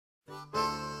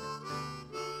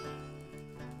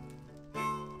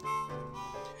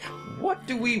what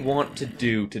do we want to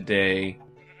do today?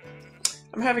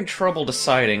 I'm having trouble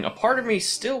deciding. A part of me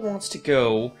still wants to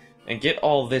go and get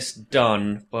all this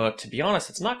done, but to be honest,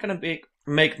 it's not going to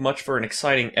make much for an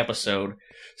exciting episode.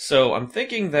 So I'm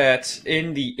thinking that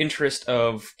in the interest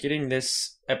of getting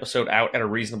this episode out at a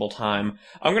reasonable time,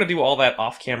 I'm going to do all that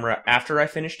off camera after I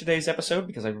finish today's episode,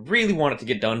 because I really want it to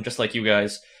get done just like you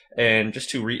guys. And just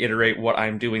to reiterate what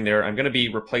I'm doing there, I'm going to be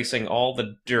replacing all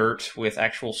the dirt with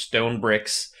actual stone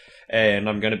bricks, and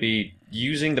I'm going to be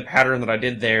using the pattern that I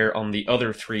did there on the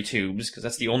other 3 tubes, because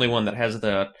that's the only one that has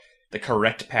the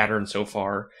correct pattern so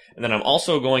far. And then I'm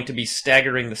also going to be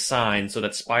staggering the sign so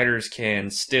that spiders can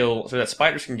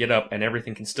get up and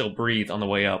everything can still breathe on the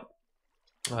way up.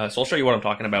 So I'll show you what I'm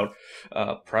talking about,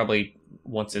 probably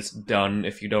once it's done,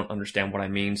 if you don't understand what I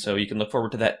mean, so you can look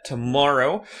forward to that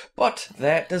tomorrow. But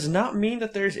that does not mean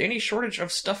that there's any shortage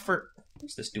of stuff for...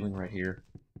 What's this doing right here?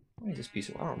 Why is this piece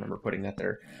of... I don't remember putting that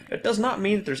there. It does not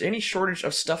mean that there's any shortage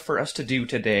of stuff for us to do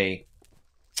today.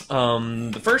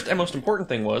 The first and most important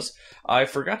thing was, I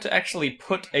forgot to actually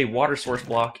put a water source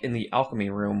block in the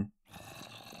Alchemy Room.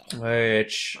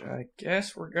 Which, I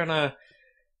guess we're gonna...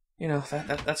 You know,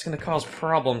 that's going to cause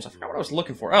problems. I forgot what I was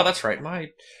looking for. Oh, that's right.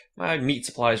 My meat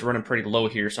supply is running pretty low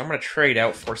here, so I'm going to trade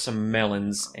out for some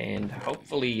melons, and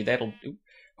hopefully that'll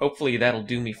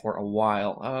do me for a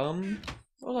while.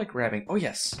 What am I grabbing? Oh,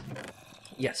 yes.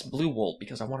 Yes, blue wool,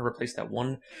 because I want to replace that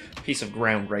one piece of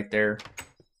ground right there.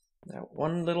 That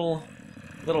one little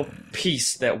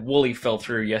piece that Wooly fell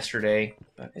through yesterday.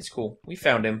 But it's cool. We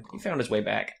found him. He found his way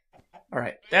back.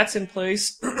 Alright, that's in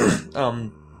place.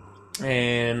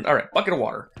 And, alright, bucket of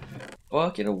water.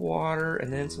 Bucket of water,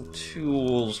 and then some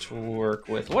tools to work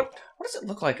with. What does it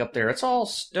look like up there? It's all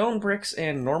stone bricks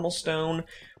and normal stone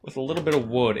with a little bit of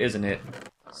wood, isn't it?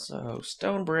 So,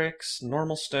 stone bricks,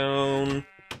 normal stone,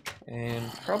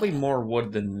 and probably more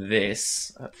wood than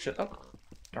this. Oh,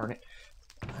 darn it.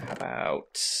 How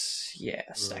about... Yeah,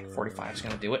 a stack of 45 is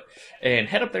going to do it. And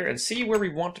head up there and see where we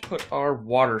want to put our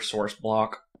water source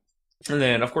block. And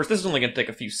then, of course, this is only going to take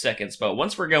a few seconds, but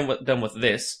once we're done with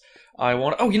this, I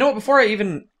want... Oh, you know what? Before I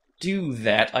even do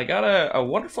that, I got a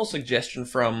wonderful suggestion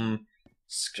from...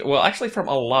 Well, actually from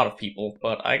a lot of people,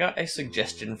 but I got a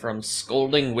suggestion from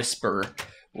Scolding Whisper,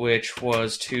 which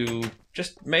was to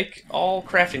just make all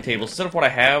crafting tables, instead of what I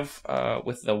have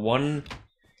with the one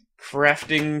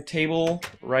crafting table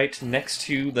right next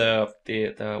to the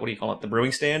what do you call it, the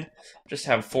brewing stand, just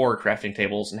have 4 crafting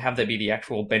tables and have that be the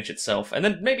actual bench itself, and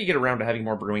then maybe get around to having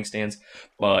more brewing stands.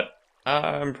 But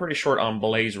I'm pretty short on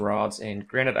blaze rods, and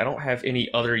granted I don't have any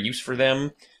other use for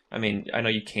them. I mean, I know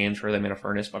you can throw them in a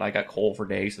furnace, but I got coal for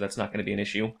days, so that's not going to be an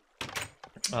issue.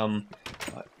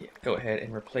 But yeah, go ahead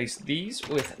and replace these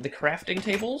with the crafting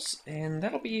tables, and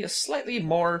that'll be a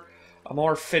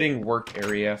more fitting work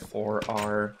area for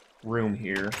our room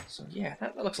here. So yeah,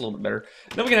 that looks a little bit better.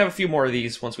 Then we can have a few more of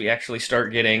these once we actually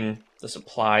start getting the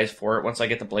supplies for it, once I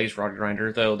get the blaze rod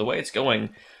grinder. Though the way it's going,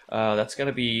 that's going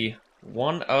to be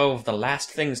one of the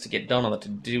last things to get done on the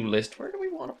to-do list. Where do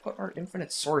we want to put our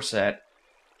infinite source at?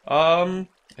 I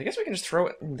guess we can just throw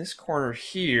it in this corner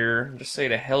here and just say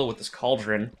to hell with this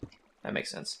cauldron. That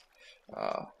makes sense.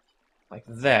 Like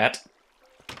that.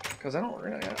 Because I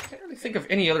can't really think of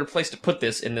any other place to put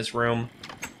this in this room.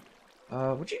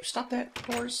 Would you stop that,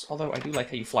 doors? Although I do like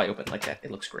how you fly open like that.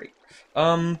 It looks great.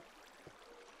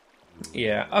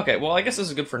 Yeah, okay, well, I guess this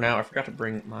is good for now. I forgot to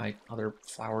bring my other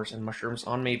flowers and mushrooms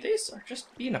on me. These are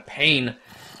just being a pain.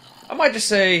 I might just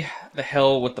say the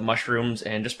hell with the mushrooms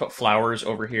and just put flowers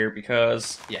over here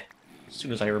because, yeah, as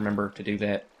soon as I remember to do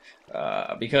that.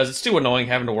 Because it's too annoying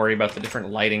having to worry about the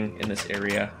different lighting in this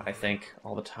area, I think,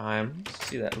 all the time.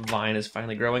 See, that vine is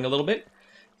finally growing a little bit.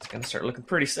 It's going to start looking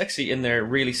pretty sexy in there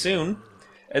really soon.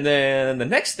 And then the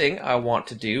next thing I want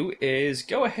to do is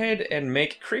go ahead and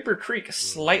make Creeper Creek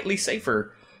slightly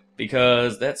safer,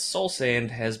 because that soul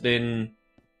sand has been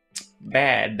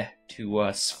bad to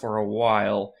us for a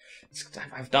while.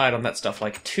 I've died on that stuff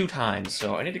like 2 times,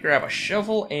 so I need to grab a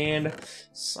shovel and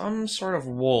some sort of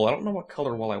wool. I don't know what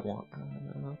color wool I want.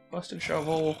 Busted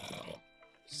shovel,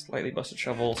 slightly busted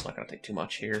shovel. It's not going to take too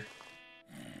much here.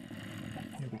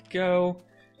 Here we go.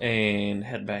 And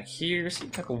head back here, see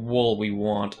what type of wool we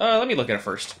want. Let me look at it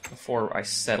first, before I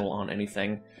settle on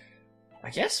anything.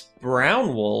 I guess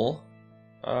brown wool.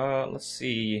 Let's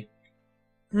see.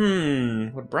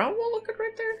 Would brown wool look good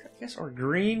right there? I guess, or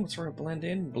green would sort of blend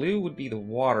in. Blue would be the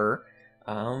water.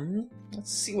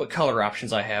 Let's see what color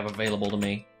options I have available to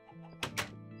me.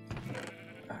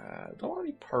 Don't want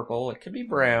to be purple, it could be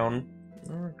brown.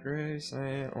 Or gray,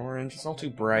 orange, it's all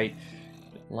too bright.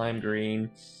 Lime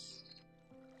green.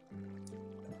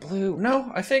 blue.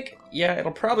 No, I think, yeah,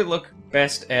 it'll probably look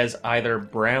best as either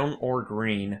brown or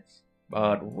green.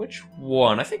 But which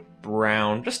one? I think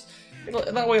brown. Just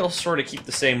that way it'll sort of keep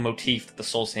the same motif that the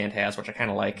soul sand has, which I kind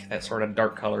of like. That sort of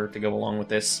dark color to go along with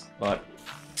this. But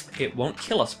it won't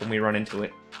kill us when we run into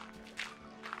it.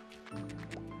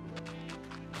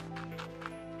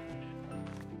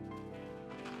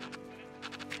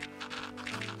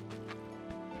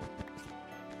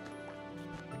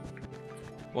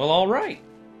 Well, alright.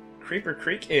 Creeper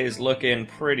Creek is looking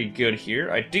pretty good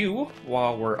here. I do,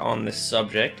 while we're on this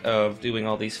subject of doing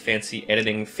all these fancy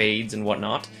editing fades and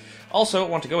whatnot, also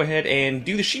want to go ahead and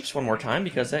do the sheeps one more time,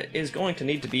 because that is going to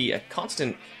need to be a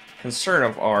constant concern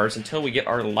of ours until we get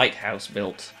our lighthouse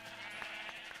built.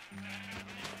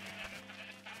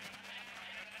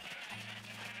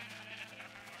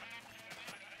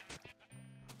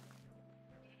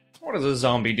 What is a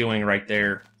zombie doing right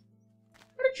there?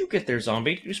 How did you get there,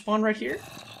 zombie? Did you spawn right here?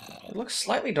 It looks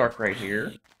slightly dark right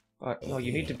here, but, well,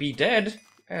 you need to be dead,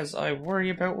 as I worry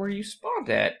about where you spawned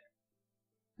at.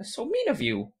 That's so mean of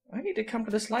you. I need to come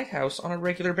to this lighthouse on a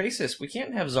regular basis. We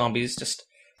can't have zombies just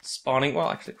spawning. Well,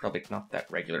 actually, probably not that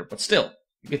regular, but still,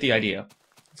 you get the idea.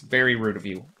 It's very rude of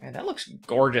you. Man, that looks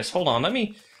gorgeous. Hold on, let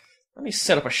me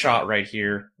set up a shot right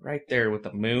here, right there with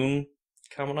the moon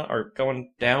coming up, or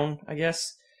going down, I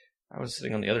guess. If I was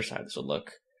sitting on the other side, this would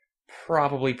look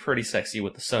probably pretty sexy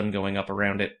with the sun going up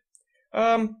around it.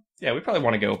 Yeah, we probably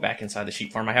want to go back inside the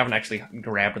sheep farm. I haven't actually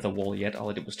grabbed the wool yet. All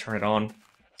I did was turn it on,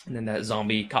 and then that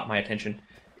zombie caught my attention.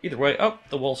 Either way, oh,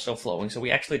 the wool's still flowing, so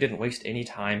we actually didn't waste any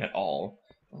time at all.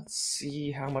 Let's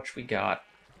see how much we got.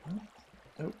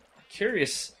 Oh,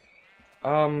 curious.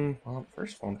 Well,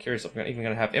 first of all, I'm curious if I'm even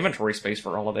going to have inventory space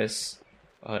for all of this,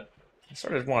 but I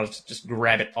sort of wanted to just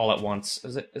grab it all at once.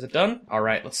 Is it done?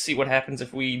 Alright, let's see what happens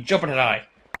if we jump in an eye.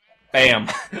 Bam!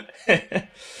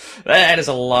 That is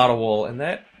a lot of wool, and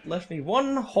that left me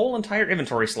one whole entire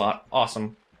inventory slot.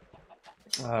 Awesome.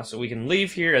 So we can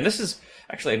leave here, and this is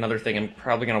actually another thing I'm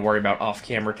probably going to worry about off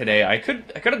camera today. I could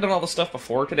have done all the stuff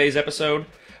before today's episode,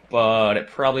 but it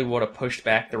probably would have pushed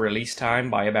back the release time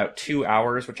by about 2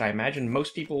 hours, which I imagine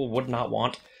most people would not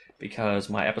want, because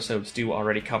my episodes do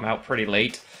already come out pretty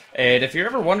late. And if you're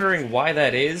ever wondering why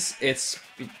that is, it's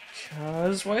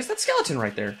because, why is that skeleton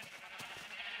right there?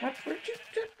 Where'd you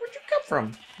come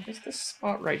from? I guess this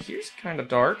spot right here is kind of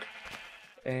dark.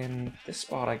 And this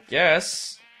spot, I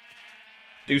guess...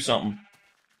 Do something.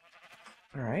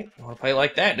 Alright, you want to play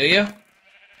like that, do you?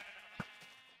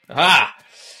 Aha!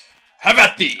 Have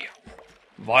at thee,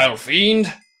 vile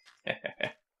fiend!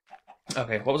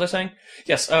 Okay, what was I saying?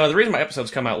 Yes, the reason my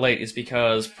episodes come out late is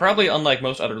because, probably unlike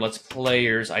most other Let's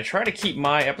Players, I try to keep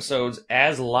my episodes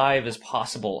as live as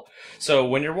possible. So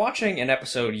when you're watching an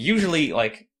episode, usually,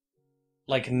 like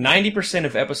 90%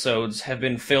 of episodes have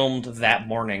been filmed that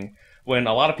morning, when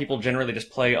a lot of people generally just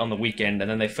play on the weekend, and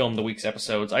then they film the week's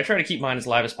episodes. I try to keep mine as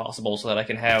live as possible so that I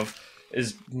can have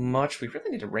as much... We really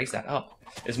need to raise that up.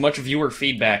 As much viewer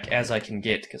feedback as I can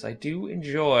get, because I do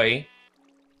enjoy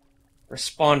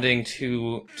responding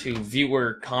to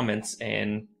viewer comments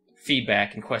and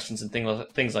feedback and questions and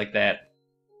things like that.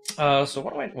 So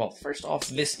what do I... Well, first off,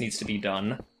 this needs to be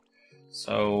done.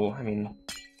 So, I mean,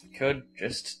 I could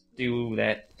just do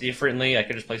that differently. I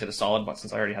could just place it as solid, but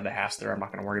since I already have the halves there, I'm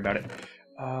not going to worry about it.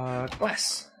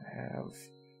 Glass. I have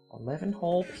 11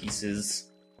 whole pieces.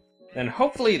 And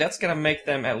hopefully that's going to make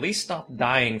them at least stop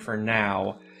dying for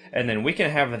now. And then we can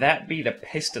have that be the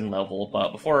piston level.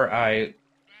 But before I...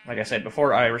 Like I said,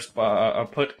 before I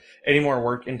put any more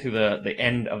work into the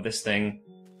end of this thing,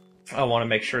 I want to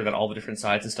make sure that all the different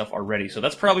sides and stuff are ready. So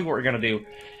that's probably what we're going to do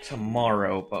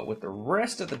tomorrow. But with the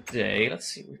rest of the day, let's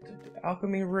see, we did the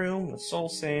Alchemy Room, the Soul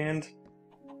Sand.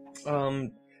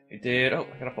 We did... Oh,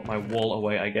 I gotta put my wool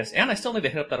away, I guess. And I still need to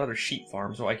hit up that other sheep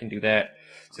farm, so I can do that.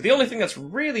 So the only thing that's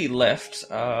really left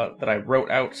that I wrote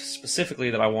out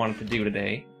specifically that I wanted to do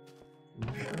today...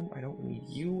 I don't need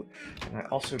you, and I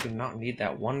also do not need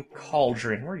that one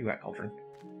cauldron. Where are you at, cauldron?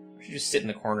 You should just sit in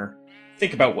the corner.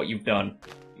 Think about what you've done.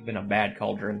 You've been a bad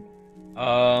cauldron.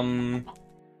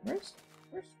 Where's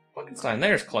Cluckenstein?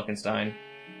 There's Cluckenstein.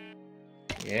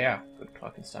 Yeah, good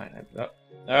Cluckenstein.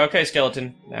 Okay,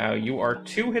 skeleton. Now, you are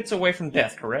 2 hits away from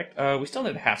death, correct? We still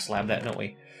need to half slab that, don't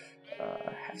we?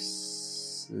 Half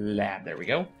slab. There we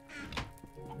go.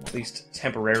 At least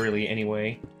temporarily,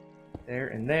 anyway. There,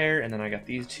 and then I got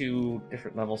these 2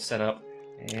 different levels set up,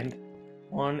 and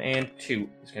 1 and 2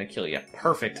 is going to kill you.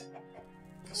 Perfect.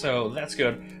 So, that's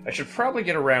good. I should probably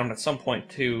get around at some point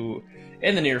to,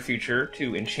 in the near future,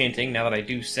 to enchanting, now that I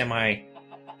do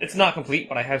it's not complete,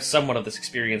 but I have somewhat of this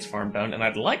experience farm done, and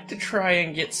I'd like to try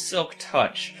and get Silk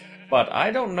Touch. But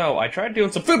I don't know. I tried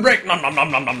doing some food break. Nom nom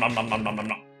nom nom nom nom nom nom nom nom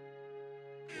nom.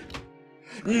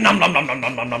 Nom nom nom nom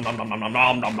nom nom nom nom nom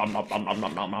nom nom nom nom nom nom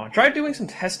nom nom nom. I tried doing some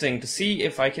testing to see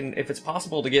if it's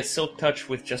possible to get Silk Touch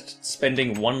with just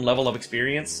spending 1 level of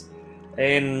experience,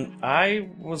 and I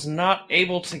was not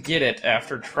able to get it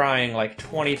after trying like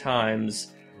 20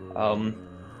 times on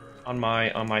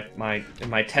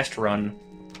my test run.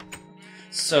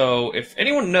 So if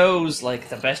anyone knows like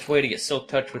the best way to get Silk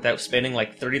Touch without spending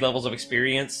like 30 levels of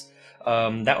experience,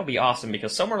 that would be awesome,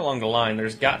 because somewhere along the line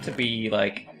there's got to be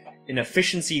like an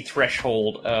efficiency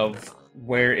threshold of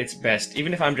where it's best.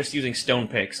 Even if I'm just using stone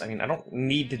picks, I mean, I don't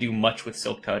need to do much with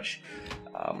Silk Touch.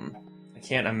 I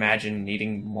can't imagine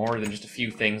needing more than just a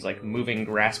few things like moving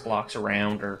grass blocks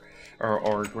around or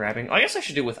grabbing. I guess I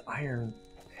should do it with iron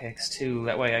picks too.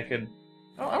 That way I could.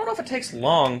 I don't know if it takes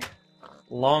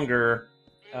longer.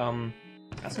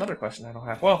 That's another question I don't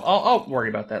have. Well, I'll worry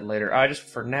about that later. I just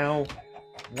for now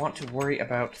want to worry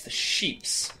about the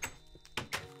sheeps.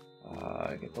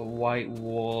 Get the white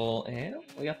wool, and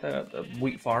we got the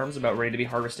wheat farms about ready to be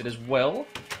harvested as well.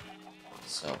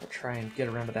 So we'll try and get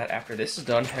around to that after this is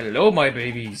done. Hello, my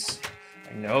babies.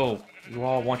 I know you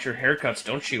all want your haircuts,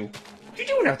 don't you? What you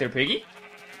doing out there, Piggy?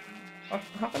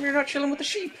 How come you're not chilling with the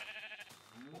sheep?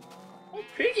 Oh,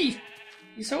 Piggy,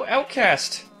 he's so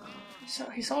outcast.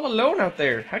 He's all alone out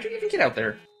there. How'd you even get out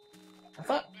there?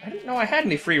 I didn't know I had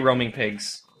any free roaming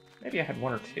pigs. Maybe I had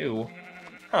 1 or 2.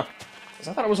 Huh. Because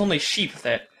I thought it was only sheep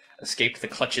that escaped the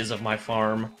clutches of my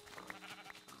farm.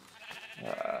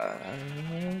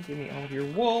 Give me all of your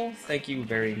wool. Thank you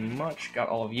very much. Got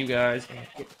all of you guys. And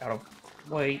get out of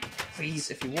the way, please,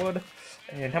 if you would.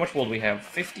 And how much wool do we have?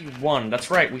 51.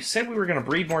 That's right. We said we were going to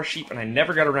breed more sheep, and I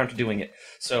never got around to doing it.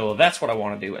 So that's what I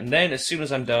want to do. And then as soon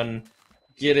as I'm done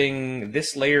getting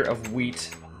this layer of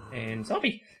wheat and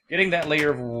zombie, getting that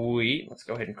layer of wheat, let's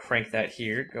go ahead and crank that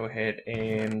here. Go ahead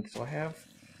and I've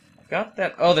got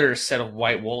that other set of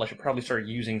white wool I should probably start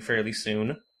using fairly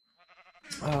soon.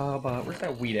 But where's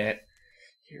that wheat at?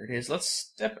 Here it is. Let's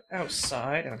step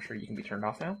outside, and I'm sure you can be turned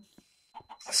off now.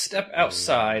 Step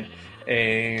outside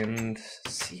and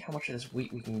see how much of this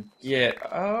wheat we can get.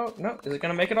 Oh, no. Is it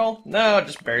going to make it all? No,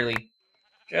 just barely.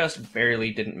 Just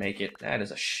barely didn't make it. That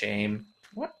is a shame.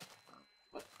 What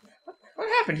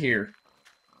happened here?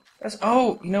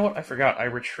 Oh, you know what? I forgot. I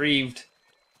retrieved,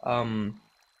 one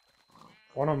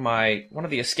of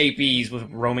the escapees was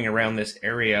roaming around this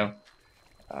area.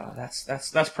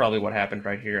 That's probably what happened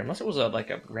right here. Unless it was like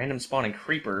a random spawning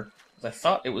creeper. I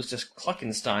thought it was just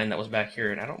Cluckenstein that was back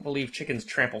here, and I don't believe chickens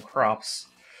trample crops.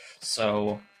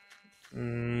 So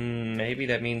maybe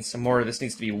that means some more of this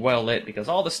needs to be well lit, because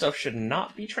all this stuff should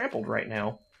not be trampled right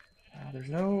now. There's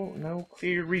no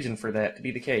clear reason for that to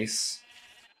be the case.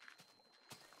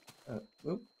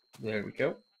 Oop, there we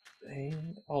go.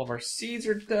 And all of our seeds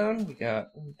are done. We got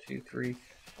 1, 2, 3,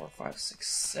 4, 5, 6,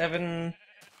 7.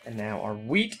 And now our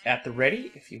wheat at the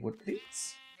ready, if you would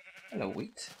please. Hello,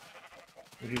 wheat.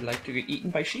 Would you like to get eaten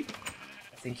by sheep?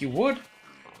 I think you would.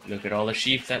 Look at all the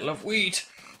sheep that love wheat.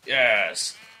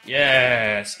 Yes,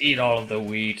 yes, eat all of the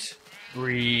wheat.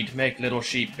 Breed, make little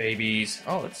sheep babies.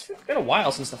 Oh, it's been a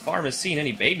while since the farm has seen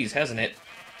any babies, hasn't it?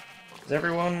 Is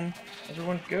everyone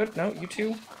good? No, you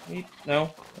two?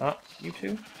 No, not you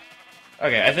two?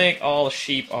 Okay, I think all the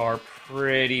sheep are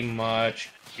pretty much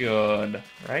good,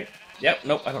 right? Yep,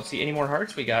 nope, I don't see any more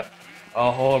hearts. We got a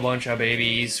whole bunch of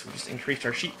babies. We just increased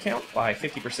our sheep count by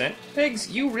 50%. Pigs,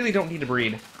 you really don't need to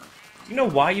breed. Do you know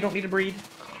why you don't need to breed?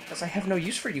 Because I have no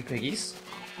use for you, piggies.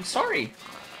 I'm sorry.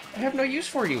 I have no use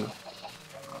for you.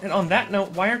 And on that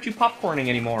note, why aren't you popcorning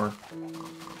anymore?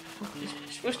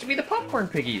 You're supposed to be the popcorn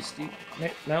piggies.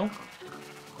 No?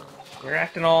 You're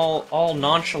acting all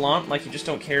nonchalant, like you just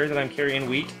don't care that I'm carrying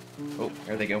wheat. Oh,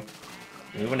 there they go.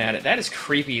 Moving at it. That is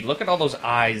creepy. Look at all those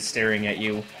eyes staring at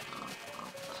you.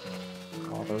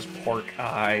 All those pork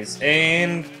eyes.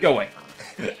 And go away.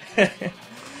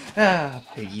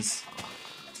 Piggies.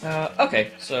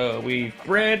 Okay, so we've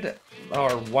bred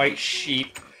our white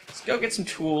sheep. Let's go get some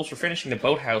tools for finishing the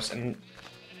boathouse. And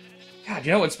God,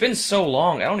 you know, it's been so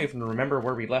long, I don't even remember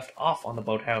where we left off on the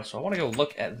boathouse. So I want to go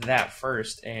look at that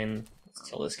first. And let's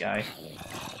kill this guy.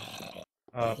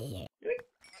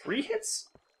 3 hits?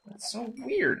 That's so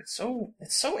weird. It's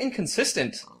so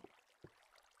inconsistent.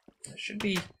 It should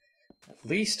be at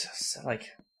least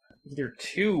like either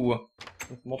 2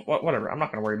 with multiple. Whatever. I'm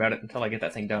not gonna worry about it until I get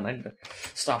that thing done. I need to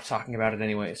stop talking about it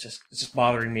anyway. It's just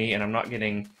bothering me, and I'm not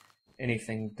getting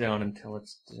anything done until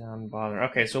it's done bothering.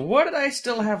 Okay, so what did I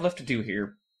still have left to do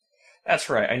here? That's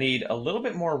right. I need a little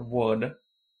bit more wood,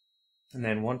 and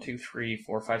then 1, 2, 3,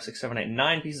 4, 5, 6, 7, 8,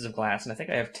 9 pieces of glass, and I think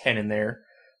I have 10 in there.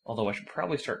 although I should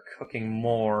probably start cooking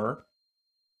more.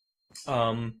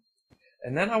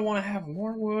 And then I want to have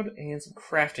more wood and some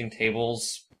crafting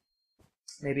tables.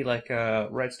 Maybe like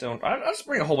redstone. I'll just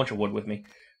bring a whole bunch of wood with me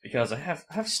because I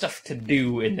have stuff to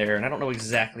do in there, and I don't know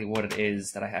exactly what it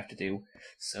is that I have to do.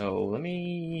 So let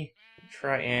me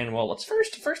try and let's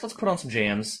first let's put on some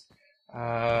jams.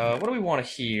 What do we want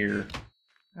here?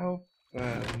 Oh,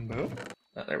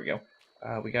 there we go.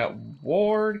 We got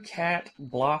Ward, Cat,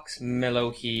 Blocks,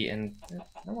 Melohi, and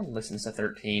no one listens to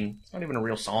 13. It's not even a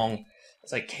real song.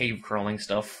 It's like cave crawling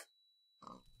stuff.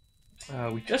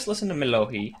 We just listened to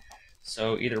Melohi,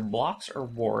 so either Blocks or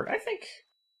Ward. I think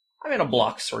I'm in a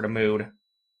Blocks sort of mood.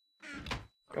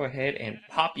 Go ahead and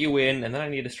pop you in, and then I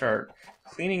need to start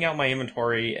cleaning out my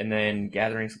inventory and then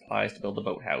gathering supplies to build the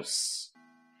boathouse.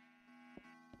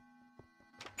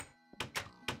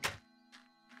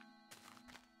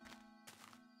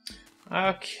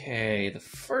 Okay, the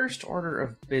first order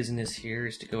of business here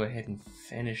is to go ahead and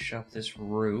finish up this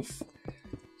roof.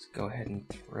 Let's go ahead and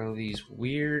throw these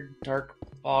weird dark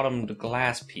bottomed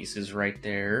glass pieces right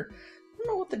there. I don't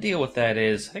know what the deal with that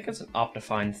is. I think it's an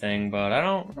Optifine thing, but I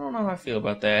don't know how I feel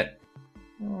about that.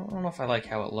 I don't know if I like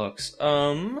how it looks.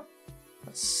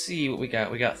 Let's see what we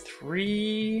got. We got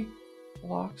 3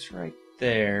 blocks right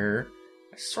there.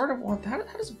 I sort of want. How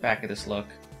does the back of this look?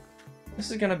 This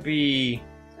is gonna be.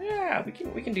 Yeah,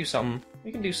 we can do something.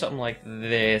 We can do something like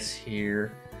this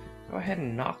here. Go ahead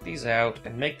and knock these out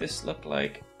and make this look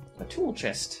like a tool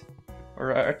chest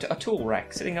or a tool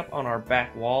rack sitting up on our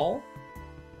back wall.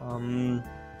 And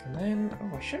then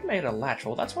I should have made a latch.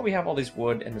 Well, that's why we have all these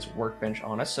wood and this workbench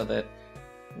on us, so that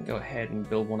I can go ahead and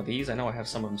build one of these. I know I have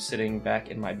some of them sitting back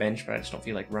in my bench, but I just don't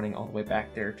feel like running all the way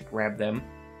back there to grab them.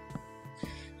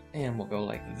 And we'll go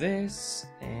like this,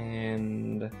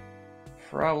 and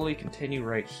probably continue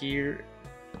right here.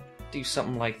 Do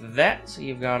something like that, so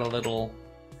you've got a little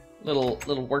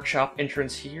workshop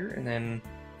entrance here, and then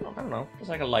I don't know, just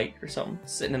like a light or something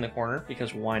sitting in the corner,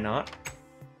 because why not?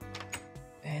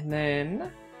 And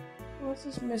then what's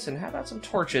this missing? How about some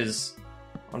torches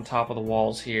on top of the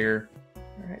walls here?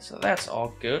 Alright, so that's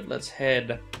all good. Let's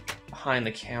head behind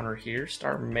the counter here,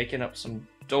 start making up some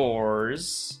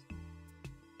doors.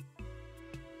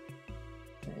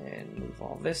 And move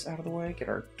all this out of the way, get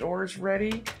our doors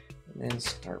ready, and then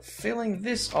start filling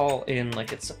this all in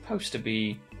like it's supposed to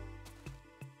be.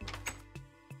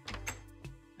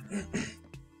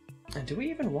 And do we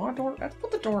even want a door? Let's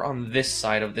put the door on this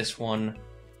side of this one.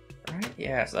 Right?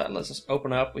 Yeah, so that lets us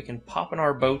open up. We can pop in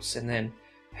our boats and then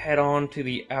head on to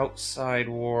the outside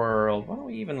world. Why don't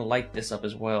we even light this up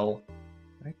as well?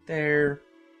 Right there,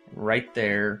 and right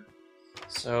there.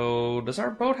 So, does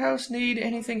our boathouse need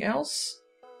anything else?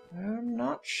 I'm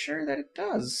not sure that it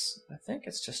does. I think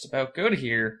it's just about good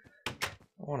here. I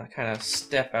want to kind of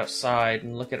step outside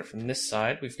and look at it from this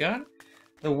side. We've got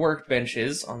the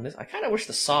workbenches on this. I kind of wish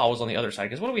the saw was on the other side,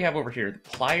 because what do we have over here? The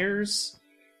pliers?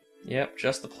 Yep,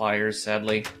 just the pliers,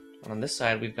 sadly. And on this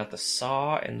side, we've got the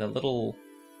saw and the little...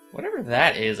 whatever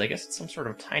that is. I guess it's some sort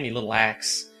of tiny little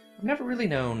axe. I've never really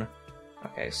known.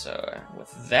 Okay, so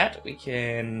with that, we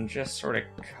can just sort of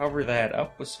cover that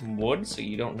up with some wood so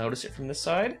you don't notice it from this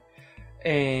side.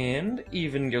 And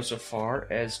even go so far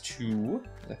as to...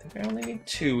 I think I only need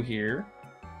 2 here.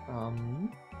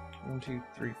 1, 2,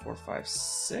 3, 4, 5,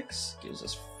 6. Gives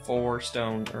us 4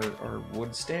 stone or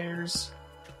wood stairs.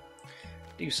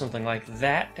 Do something like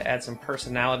that to add some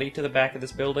personality to the back of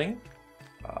this building.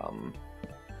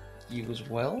 You as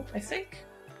well, I think.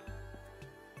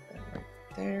 Right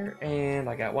there, and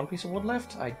I got 1 piece of wood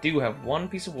left. I do have 1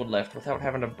 piece of wood left without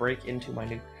having to break into my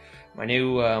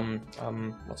new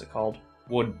what's it called?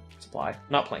 Wood supply.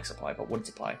 Not plank supply, but wood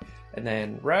supply. And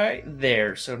then right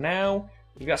there. So now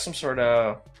we've got some sort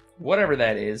of whatever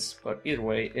that is, but either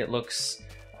way, it looks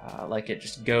like it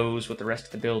just goes with the rest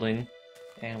of the building.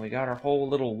 And we got our whole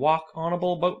little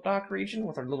walk-onable boat dock region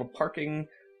with our little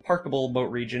parkable boat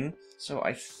region. So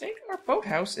I think our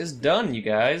boathouse is done, you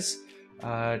guys.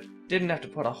 Didn't have to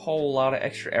put a whole lot of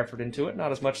extra effort into it,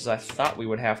 not as much as I thought we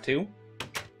would have to.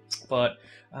 But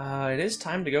it is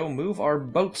time to go move our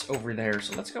boats over there.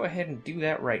 So let's go ahead and do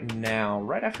that right now,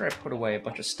 right after I put away a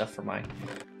bunch of stuff from my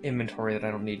inventory that I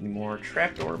don't need anymore.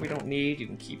 Trapdoor we don't need, you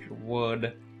can keep your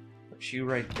wood. Put you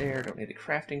right there, don't need the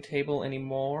crafting table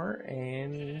anymore.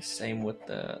 And same with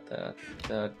the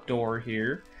door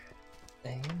here.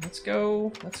 And let's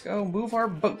go move our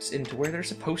boats into where they're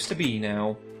supposed to be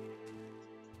now.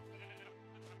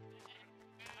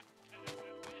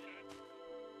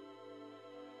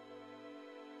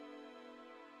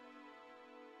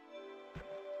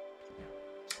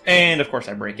 And of course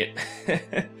I break it.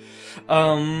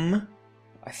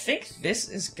 I think this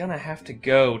is gonna have to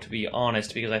go, to be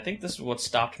honest, because I think this is what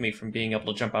stopped me from being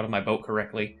able to jump out of my boat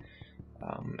correctly.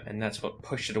 And that's what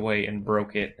pushed it away and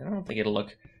broke it. I don't think it'll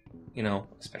look, you know,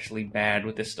 especially bad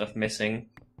with this stuff missing.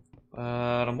 But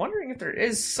I'm wondering if there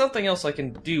is something else I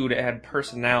can do to add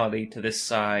personality to this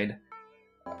side.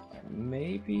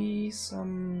 Maybe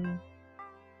some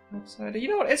outside. You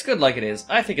know what? It's good like it is.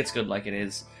 I think it's good like it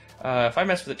is. If I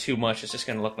mess with it too much, it's just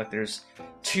going to look like there's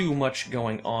too much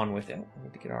going on with it. We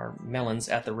need to get our melons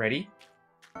at the ready.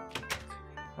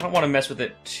 I don't want to mess with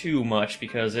it too much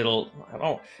because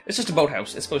it's just a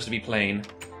boathouse. It's supposed to be plain.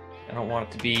 I don't want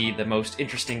it to be the most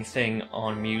interesting thing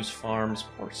on Muse Farms.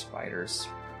 Poor spiders.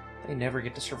 They never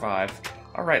get to survive.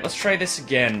 Alright, let's try this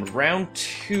again. Round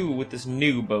 2 with this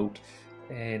new boat.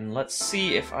 And let's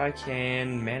see if I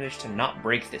can manage to not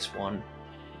break this one.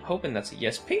 I'm hoping that's a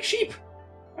yes. Pink sheep!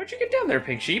 How'd you get down there,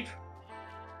 pink sheep?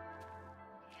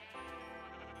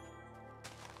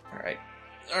 Alright.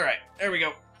 Alright, there we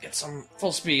go. Get some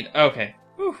full speed. Okay.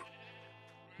 Whew.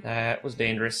 That was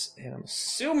dangerous. And I'm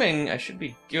assuming I should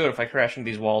be good if I crash into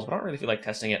these walls, but I don't really feel like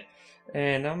testing it.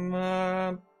 And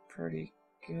I'm, pretty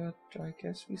good. I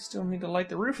guess we still need to light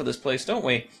the roof of this place, don't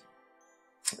we?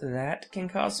 That can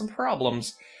cause some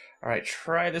problems. Alright,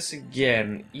 try this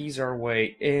again. Ease our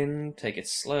way in. Take it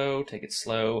slow, take it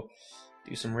slow.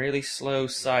 Do some really slow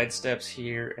side steps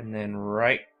here, and then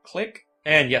right-click.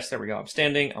 And yes, there we go. I'm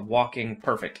standing, I'm walking,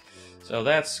 perfect. So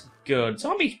that's good.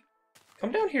 Zombie!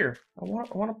 Come down here. I want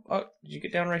to, did you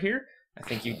get down right here? I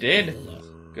think you did.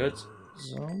 Good.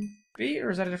 Zombie?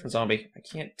 Or is that a different zombie? I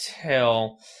can't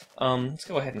tell. Let's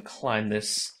go ahead and climb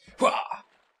this. Wah!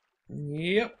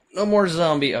 Yep, no more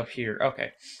zombie up here.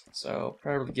 Okay, so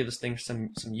probably give this thing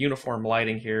some uniform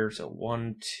lighting here. So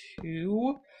 1,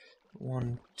 2,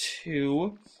 1,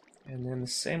 2, and then the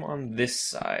same on this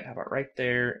side. How about right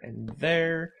there,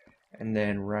 and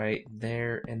then right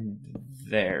there, and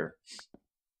there.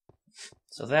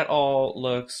 So that all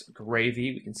looks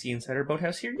gravy. We can see inside our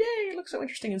boathouse here. Yay, it looks so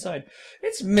interesting inside.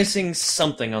 It's missing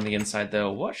something on the inside,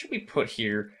 though. What should we put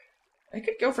here? I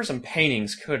could go for some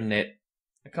paintings, couldn't it?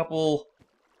 A couple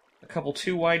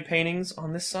too wide paintings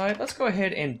on this side. Let's go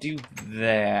ahead and do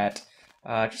that.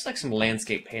 Just like some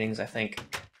landscape paintings, I think.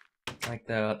 Like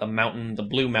the mountain, the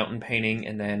blue mountain painting,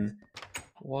 and then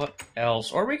what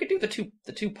else? Or we could do the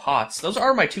two pots. Those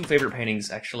are my 2 favorite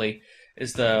paintings, actually.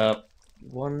 Is the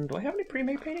one? Do I have any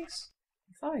pre-made paintings?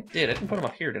 I thought I did. I didn't put them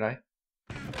up here, did I?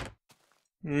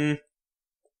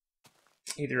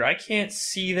 Either I can't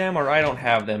see them or I don't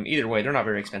have them. Either way, they're not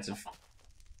very expensive.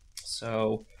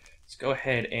 So let's go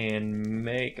ahead and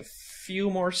make a few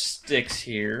more sticks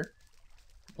here.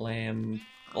 Blam,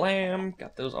 blam.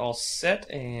 Got those all set,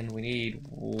 and we need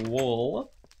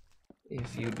wool.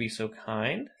 If you'd be so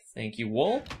kind. Thank you,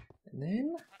 wool. And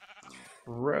then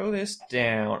throw this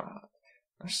down.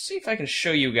 Let's see if I can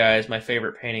show you guys my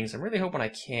favorite paintings. I'm really hoping I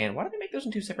can. Why did they make those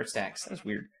in 2 separate stacks? That was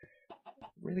weird.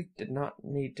 Really did not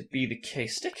need to be the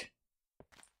case. Stick.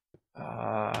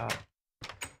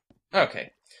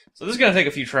 Okay. So this is going to take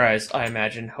a few tries, I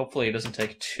imagine. Hopefully it doesn't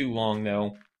take too long,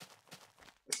 though.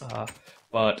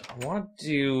 But I want to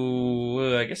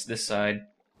do, I guess this side.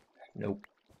 Nope.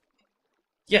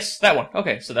 Yes, that one.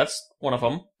 Okay, so that's one of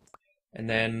them. And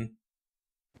then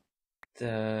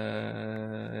this.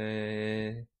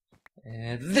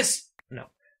 No.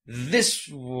 This.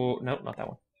 No, not that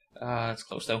one. It's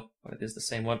close, though. But it is the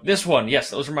same one. This one. Yes,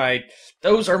 those are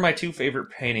my 2 favorite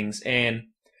paintings. And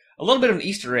a little bit of an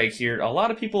Easter egg here. A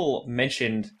lot of people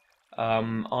mentioned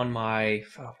on my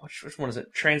which one is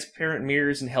it? Transparent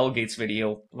Mirrors and Hellgates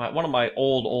video. One of my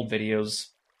old videos.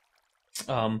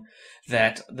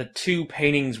 That the 2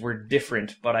 paintings were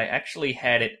different, but I actually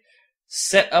had it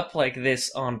set up like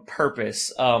this on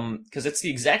purpose. Because it's the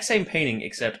exact same painting,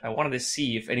 except I wanted to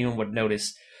see if anyone would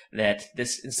notice that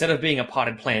this, instead of being a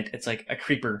potted plant, it's like a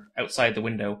creeper outside the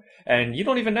window. And you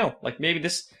don't even know. Like, maybe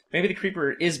the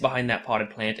creeper is behind that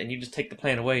potted plant, and you just take the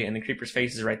plant away, and the creeper's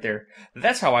face is right there.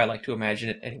 That's how I like to imagine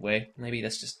it anyway. Maybe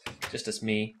that's just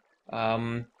me.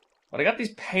 But I got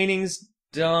these paintings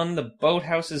done. The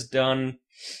boathouse is done.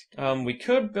 We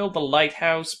could build the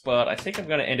lighthouse, but I think I'm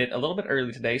going to end it a little bit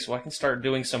early today, so I can start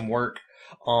doing some work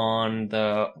on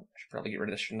the... I should probably get rid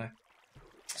of this, shouldn't I?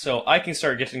 So I can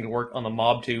start getting to work on the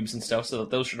mob tubes and stuff, so that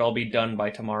those should all be done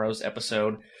by tomorrow's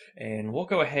episode. And we'll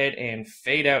go ahead and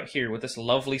fade out here with this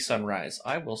lovely sunrise.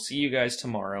 I will see you guys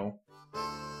tomorrow.